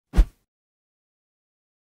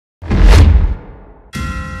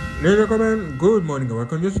Ladies and gentlemen, good morning and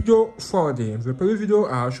welcome to Studio 4D. In the previous video,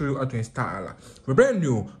 I'll show you how to install the brand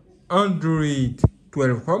new Android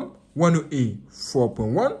 12 ROM 108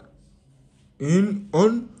 4.1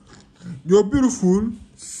 on your beautiful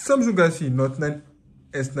Samsung Galaxy Note 9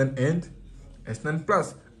 S9 and S9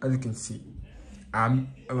 Plus. As you can see,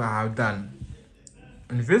 I'm done.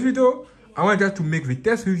 In this video, I want just to make the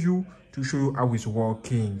test review to show you how it's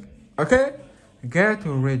working. Okay? Get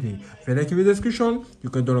ready. The link in the description, you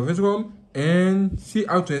can download this ROM and see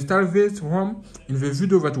how to install this ROM in the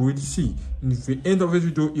video that you will see in the end of this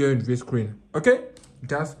video here in the screen. Okay?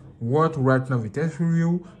 Just watch right now the test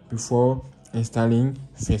review before installing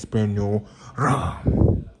this brand new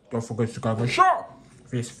ROM. Don't forget to click on share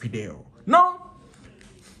this video. Now,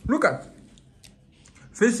 look at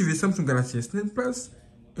this is the Samsung Galaxy S9 Plus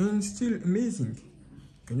and still amazing.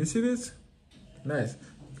 Can you see this? Nice.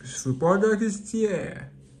 The product is here.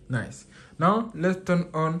 Nice. Now let's turn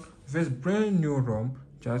on this brand new ROM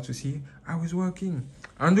just to see how it's working.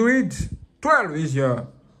 Android 12 is here.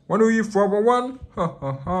 104.1. Ha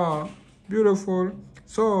ha ha. Beautiful.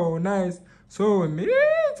 So nice. So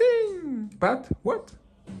amazing. But what?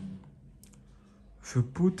 The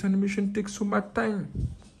boot animation takes so much time.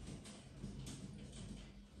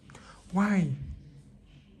 Why?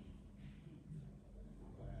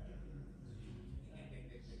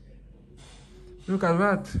 Look at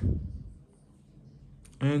that.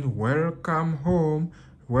 And welcome home.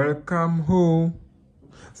 Welcome home.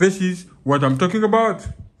 This is what I'm talking about.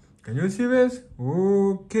 Can you see this?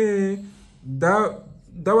 Okay. That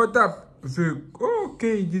was up.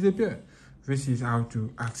 Okay, it disappeared. This is how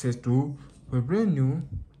to access to the brand new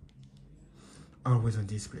always on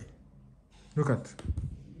display. Look at.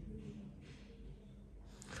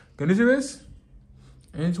 Can you see this?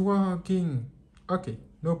 And it's working. Okay,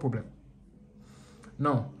 no problem.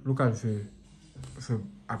 Now, look at the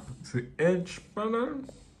edge panel.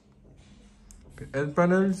 The edge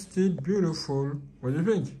panel is still beautiful. What do you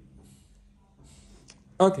think?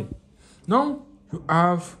 Okay. Now, you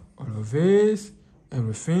have all of this,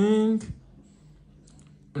 everything.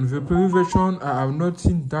 In the previous version, I have not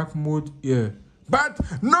seen dark mode here. But,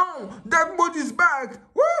 no! Dark mode is back!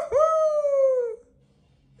 Woohoo!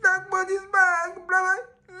 Dark mode is back! Blah,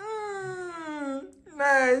 blah.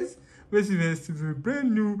 Nice! This is the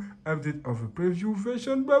brand new update of the preview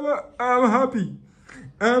version, Baba. I'm happy.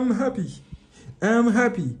 I'm happy. I'm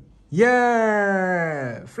happy.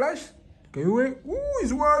 Yeah. Flash. Can you wait? Ooh,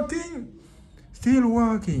 it's working. Still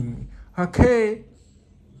working. Okay.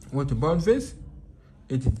 What about this?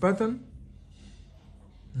 Edit button.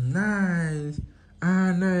 Nice.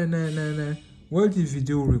 No. What is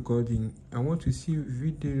video recording? I want to see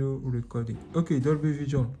video recording. Okay, Dolby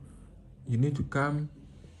Vision. You need to come.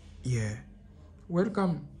 Yeah,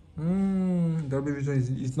 welcome. Dolby Vision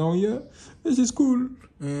is now here. This is cool.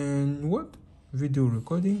 And what? Video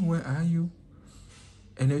recording. Where are you?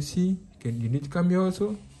 NFC. You need to come here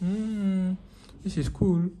also? This is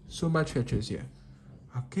cool. So much features here.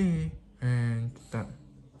 Okay, and done.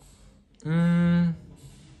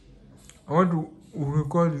 I want to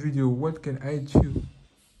record video. What can I do?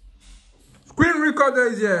 Screen recorder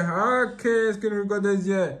is here. Okay, screen recorder is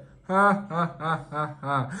here.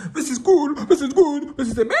 Ha. This is cool. This is good. This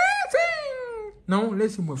is amazing. Now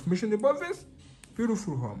let's see more information about this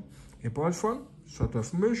beautiful home. About phone, sort of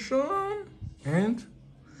information, and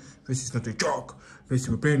this is not a joke. This is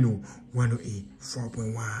a brand new 108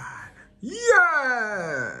 4.1.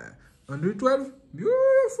 Yeah, Android 12,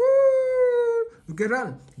 beautiful. Look at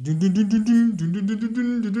that.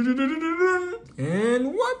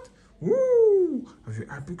 And what? Woo! The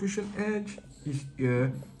application edge is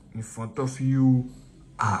here. In front of you.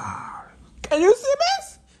 Can you see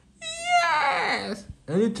this? Yes.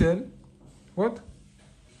 And you turn. What?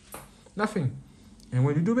 Nothing. And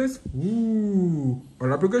when you do this,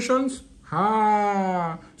 all applications.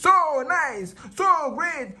 So nice, so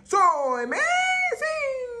great, so amazing.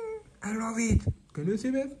 I love it. Can you see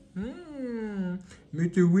this?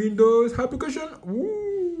 Multi Windows application.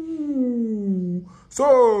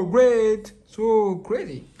 So great, so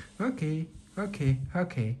crazy. Okay,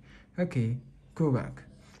 go back.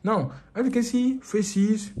 Now, as you can see, this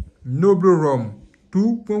is Noble ROM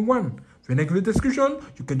 2.1. The link in the description,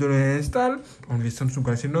 you can download and install on the Samsung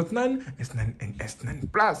Galaxy Note 9, S9 and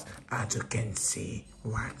S9 Plus, as you can see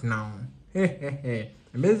right now.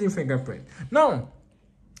 Amazing fingerprint. Now,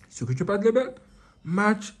 security part label,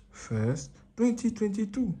 March 1st,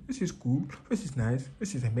 2022. This is cool, this is nice,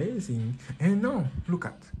 this is amazing. And now, look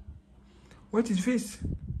at, what is this?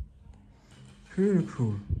 Very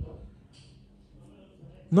cool.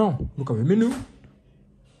 Now, look at the menu.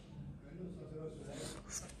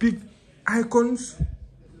 big icons,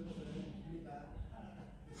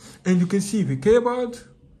 and you can see the keyboard,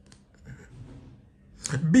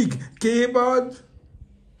 big keyboard,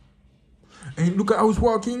 and look at how it's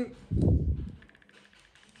working.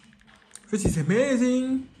 This is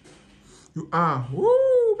amazing. You are,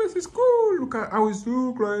 woo, this is cool. Look at how it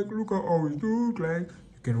look like. Look at how it look like.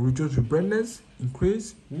 You can reduce the brightness,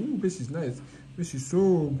 increase. Ooh, this is nice. This is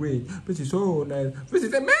so great. This is so nice. This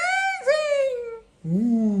is amazing.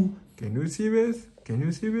 Ooh, can you see this? Can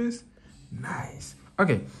you see this? Nice.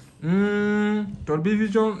 Okay. Dolby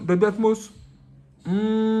Vision, Dolby Atmos.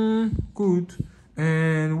 Good.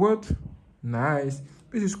 And what? Nice.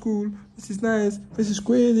 This is cool. This is nice. This is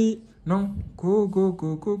crazy. No, go.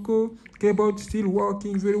 Keyboard still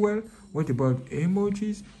working very well. What about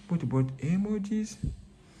emojis? What about emojis?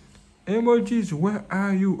 Emojis, where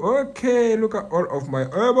are you? Okay, look at all of my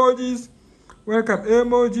emojis. Welcome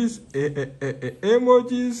emojis.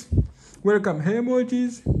 Emojis. Welcome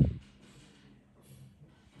emojis.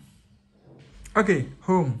 Okay,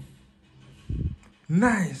 home.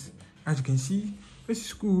 Nice. As you can see, this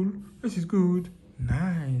is cool. This is good.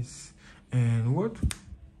 Nice. And what?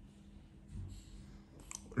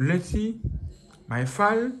 Let's see my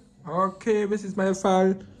file. Okay, this is my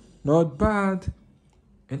file. Not bad.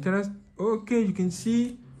 Interest. Okay, you can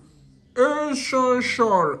see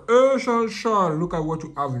essential. Look at what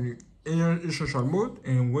you have in essential mode,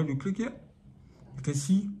 and when you click here, you can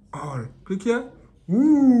see all. Click here.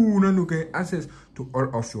 Ooh, then you get access to all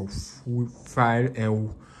of your file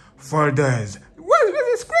and folders. What?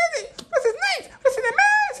 This is crazy. This is nice. This is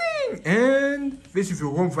amazing. And this is the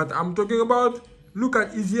ROM that I'm talking about. Look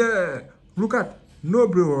at easier. Look at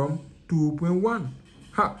ROM 2.1.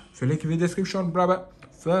 Ha. So link in the description, brother.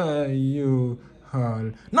 For you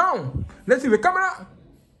all. Now, let's see the camera.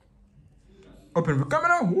 Open the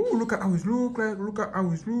camera. Ooh, look at how it look like. Look at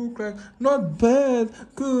how it look like. Not bad.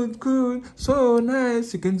 Good. So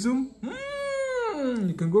nice. You can zoom.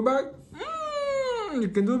 You can go back. You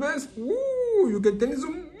can do this. Ooh, you can 10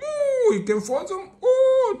 zoom. Ooh, you can 4 zoom.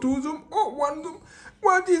 Ooh, 2 zoom. Oh, 1 zoom.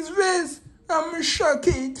 What is this? I'm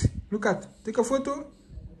shocked. Look at. Take a photo.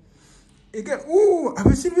 Again. Ooh, have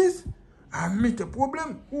you seen this? I made a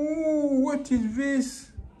problem. Ooh, what is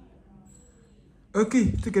this?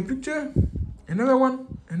 Okay, take a picture. Another one.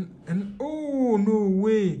 And oh, no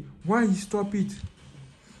way. Why you stop it?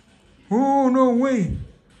 Oh, no way.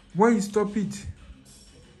 Why you stop it?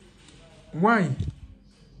 Why?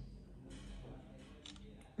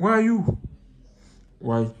 Why are you?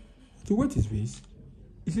 Why? So what is this?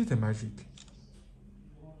 Is it a magic?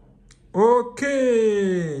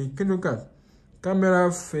 Okay. Can you look at?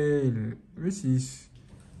 Camera fail. This is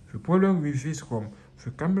the problem with this ROM. The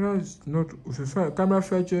camera is not. The camera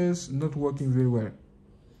features not working very well.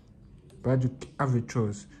 But you have a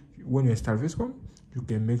choice. When you install this ROM, you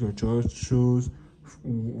can make your choice. Choose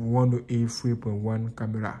 108.3.1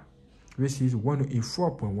 camera. This is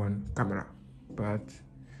 104.1 camera. But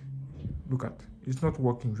look at, it's not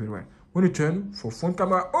working very well. When you turn for front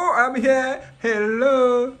camera, oh, I'm here.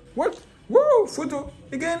 Hello. What? Whoa, photo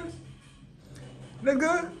again. Let's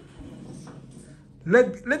go.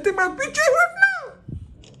 Let's take my picture right now.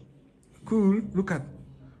 Cool. Look at.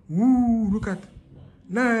 Woo, look at.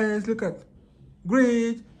 Nice. Look at.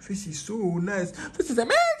 Great. This is so nice. This is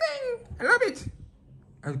amazing. I love it.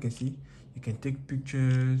 As you can see, you can take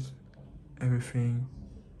pictures, everything.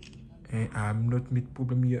 And I'm not made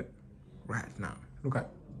problem here right now. Look at.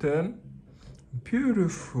 Turn.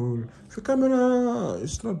 Beautiful. The camera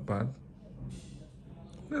is not bad.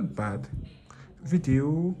 Not bad.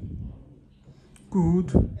 Video.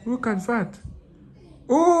 Good. Look at that.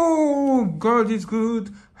 Oh, God is good.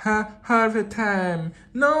 Half the time.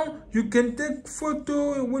 Now you can take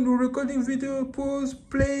photo when you're recording video, pause,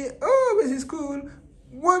 play. Oh, this is cool.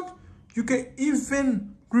 What? You can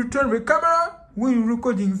even return the camera when you're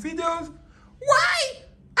recording videos. Why?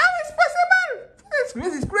 How is possible?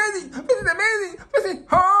 This is crazy. This is amazing. This is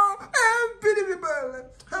unbelievable.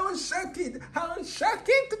 How shocked. How shocked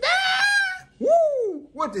today. Woo!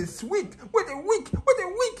 What a sweet. What a week. What a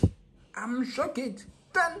week. I'm shocked.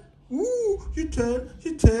 Done. Ooh, you turn,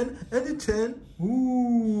 and you turn.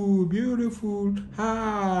 Ooh, beautiful.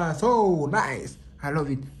 Ah, so nice. I love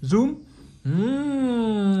it. Zoom.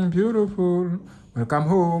 Beautiful. Welcome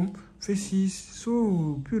home. This is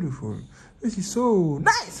so beautiful. This is so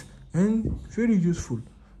nice and very useful.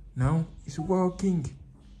 Now it's working.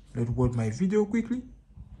 Let's watch my video quickly.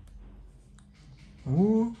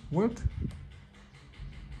 Oh, what?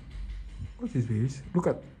 What is this? Look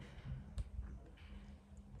at.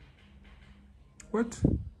 What?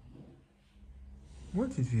 What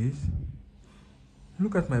is this?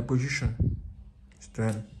 Look at my position.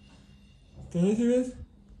 Stand. Can you see this?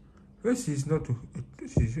 This is not.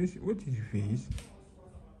 This is what is face?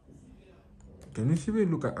 Can you see me?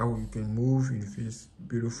 Look at how you can move in face.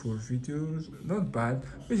 Beautiful videos. Not bad.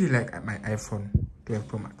 This is like my iPhone 12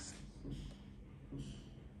 Pro Max.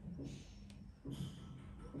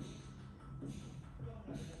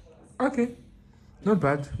 Okay. Not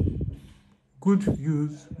bad. Good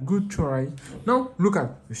use. Good try. Now look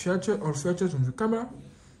at the feature or features on the camera.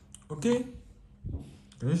 Okay.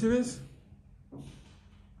 Can you see this?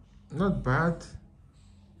 Not bad.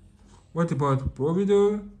 What about Pro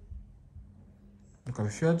Video? Look at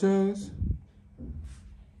the features.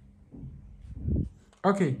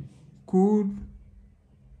 Okay, cool.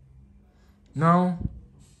 Now,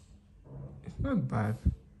 it's not bad.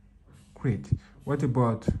 Great. What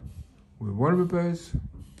about with wallpapers?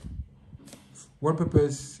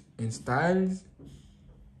 Wallpapers in styles.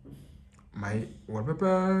 My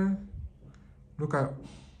wallpaper. Look at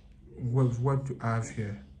what you have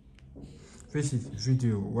here. This is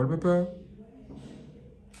video wallpaper.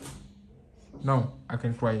 Now I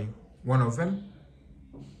can try one of them.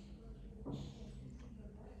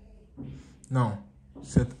 Now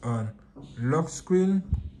set on lock screen.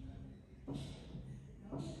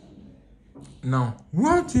 Now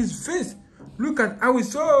what is this? Look at how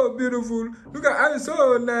it's so beautiful. Look at how it's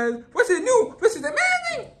so nice. What is new? This is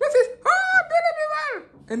amazing. This is beautiful.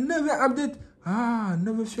 Another update.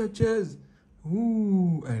 Another features.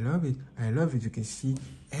 Ooh, I love it. I love it. You can see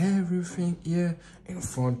everything here in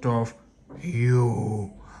front of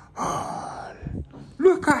you.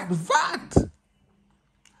 Look at that.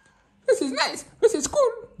 This is nice. This is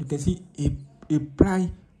cool. You can see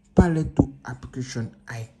apply palette to application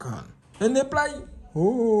icon and apply.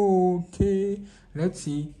 Okay, let's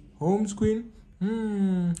see home screen.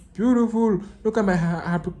 Beautiful. Look at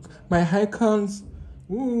my icons.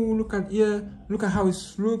 Ooh, look at here. Look at how it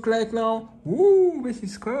look like now. Ooh, this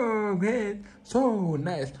is cool. Great. So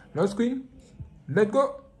nice. Lock screen. Let's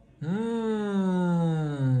go.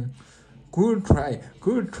 Good try.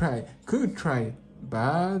 Good try. Good try.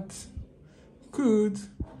 But good.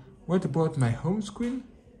 What about my home screen?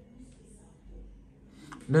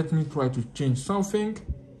 Let me try to change something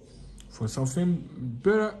for something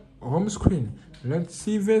better. Home screen. Let's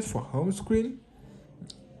see this for home screen.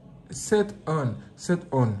 Set on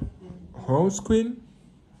home screen.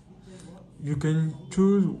 You can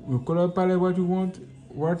choose the color palette what you want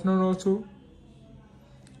right now also.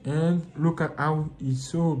 And look at how it's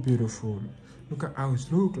so beautiful. Look at how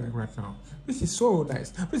it looks like right now. This is so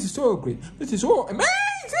nice. This is so great. This is so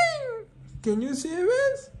amazing. Can you see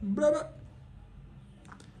this? Blah, blah.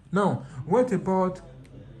 Now, what about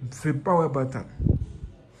the power button?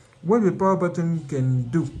 What the power button can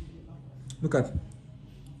do? Look at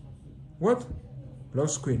what? Lock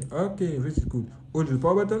screen. Okay, this is good. Hold the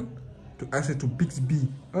power button to access to Bixby.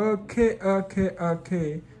 Okay.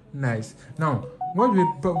 Nice. Now, what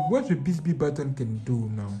the Bixby button can do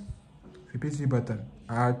now? The Bixby button.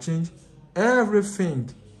 I'll change everything.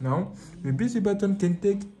 Now, the Bixby button can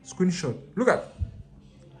take screenshot. Look at.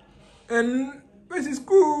 And this is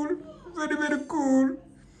cool. Very cool.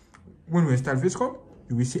 When we install VSCOM,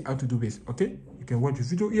 you will see how to do this. Okay? You can watch the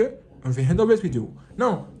video here on the end of this video.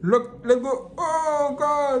 Now, look, let's go. Oh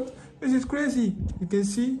God, this is crazy. You can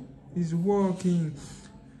see it's working.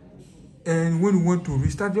 And when you want to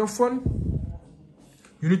restart your phone,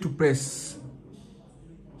 you need to press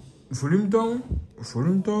volume down,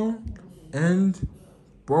 and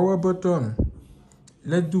power button.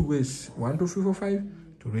 Let's do this 1, 2, 3, 4, 5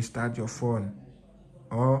 to restart your phone,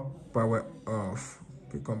 or power off.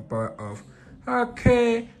 Click on power off.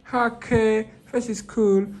 Okay. This is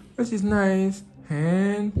cool. This is nice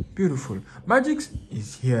and beautiful. Magic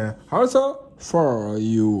is here also for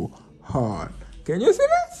you all. Can you see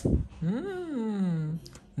this?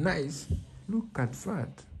 Nice. Look at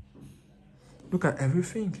that. Look at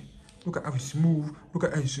everything. Look at how it's smooth. Look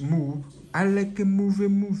at how it's smooth. I like a move.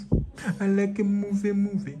 I like a move.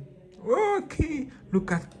 Okay.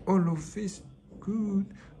 Look at all of this. Good.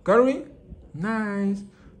 Gallery. Nice.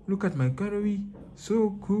 Look at my gallery.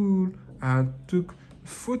 So cool. I took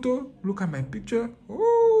photo. Look at my picture.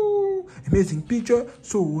 Oh, amazing picture.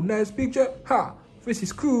 So nice picture. This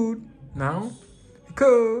is cool. Now,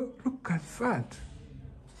 go. Look at that.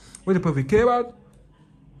 What about we care about?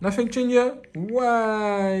 Nothing change here.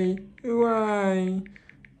 Why?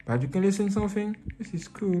 But you can listen something. This is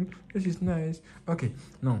cool. This is nice. Okay,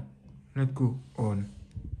 now let's go on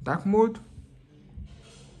dark mode.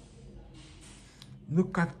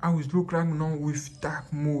 Look at how it looks like now with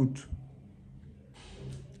dark mode.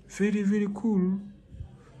 Very cool.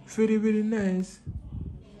 Very nice.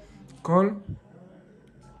 call.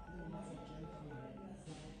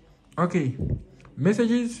 Okay,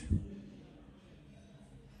 messages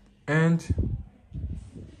and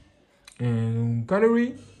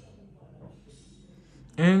gallery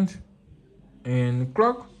and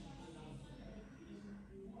clock.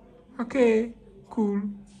 Okay, cool.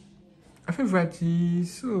 I think that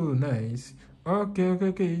is so nice.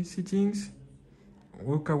 Okay. Settings.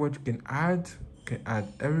 Look at what you can add. You can add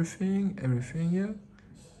everything here.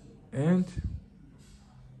 And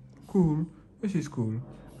cool. This is cool.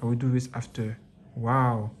 I will do this after.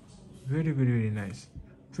 Wow. Very nice.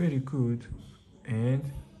 Very good.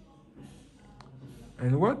 And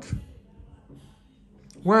what?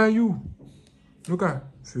 Where are you? Look at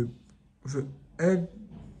the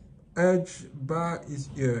edge bar is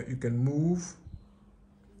here. You can move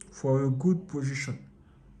for a good position.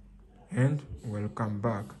 And welcome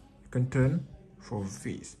back. You can turn for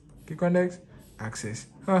this. Click on next. Access.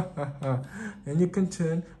 And you can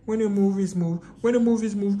turn when the move is move. When the move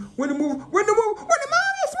is move. When the move is move.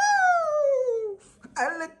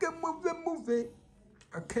 I like to move the movie.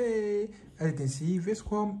 Okay. As you can see, this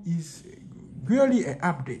ROM is really an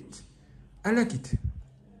update. I like it.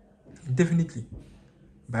 Definitely.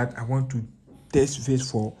 But I want to test this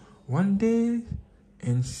for one day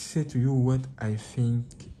and say to you what I think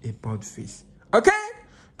about this. Okay?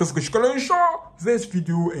 Don't forget to share this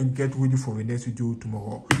video and get ready for the next video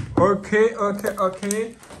tomorrow. Okay.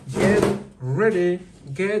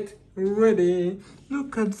 Get ready.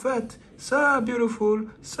 Look at that. So beautiful,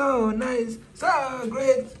 so nice, so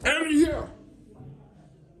great. I'm here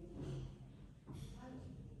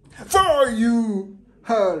for you.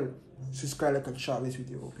 Subscribe, like, and share this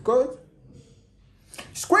video because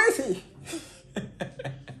it's crazy.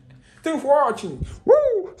 Thanks for watching.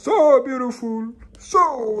 Woo! So beautiful,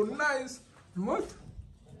 so nice. What?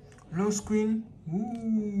 Low screen.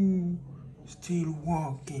 Ooh, still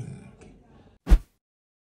working.